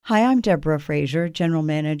Hi, I'm Deborah Frazier, General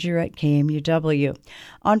Manager at KMUW.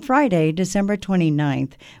 On Friday, December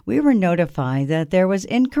 29th, we were notified that there was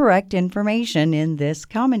incorrect information in this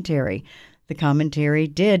commentary. The commentary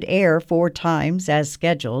did air 4 times as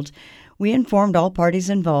scheduled. We informed all parties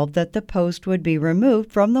involved that the post would be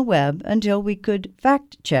removed from the web until we could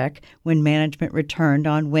fact-check when management returned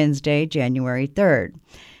on Wednesday, January 3rd.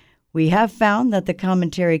 We have found that the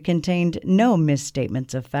commentary contained no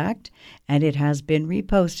misstatements of fact, and it has been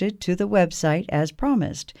reposted to the website as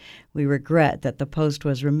promised. We regret that the post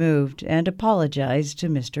was removed and apologize to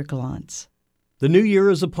Mr. Clonts. The new year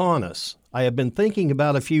is upon us. I have been thinking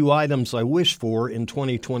about a few items I wish for in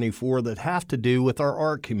 2024 that have to do with our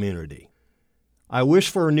art community. I wish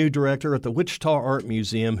for a new director at the Wichita Art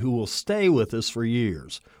Museum who will stay with us for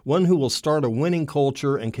years, one who will start a winning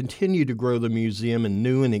culture and continue to grow the museum in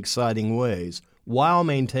new and exciting ways while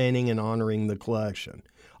maintaining and honoring the collection.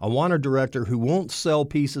 I want a director who won't sell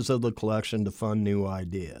pieces of the collection to fund new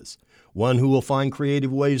ideas, one who will find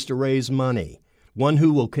creative ways to raise money, one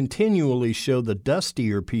who will continually show the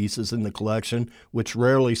dustier pieces in the collection which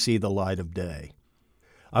rarely see the light of day.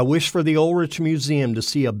 I wish for the Ulrich Museum to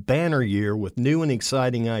see a banner year with new and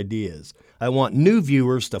exciting ideas. I want new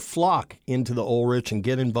viewers to flock into the Ulrich and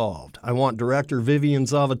get involved. I want Director Vivian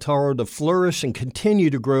Zavataro to flourish and continue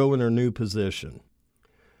to grow in her new position.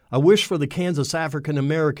 I wish for the Kansas African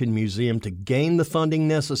American Museum to gain the funding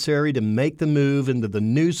necessary to make the move into the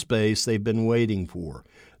new space they've been waiting for.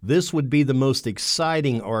 This would be the most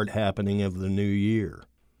exciting art happening of the new year.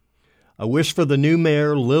 I wish for the new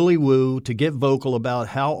mayor, Lily Wu, to get vocal about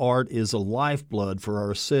how art is a lifeblood for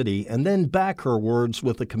our city and then back her words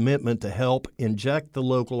with a commitment to help inject the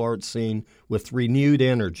local art scene with renewed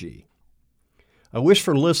energy. I wish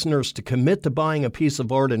for listeners to commit to buying a piece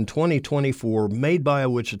of art in 2024 made by a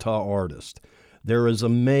Wichita artist. There is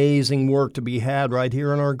amazing work to be had right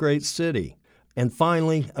here in our great city. And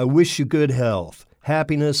finally, I wish you good health,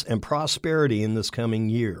 happiness, and prosperity in this coming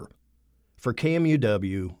year. For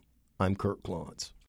KMUW, I'm Curt Clonts.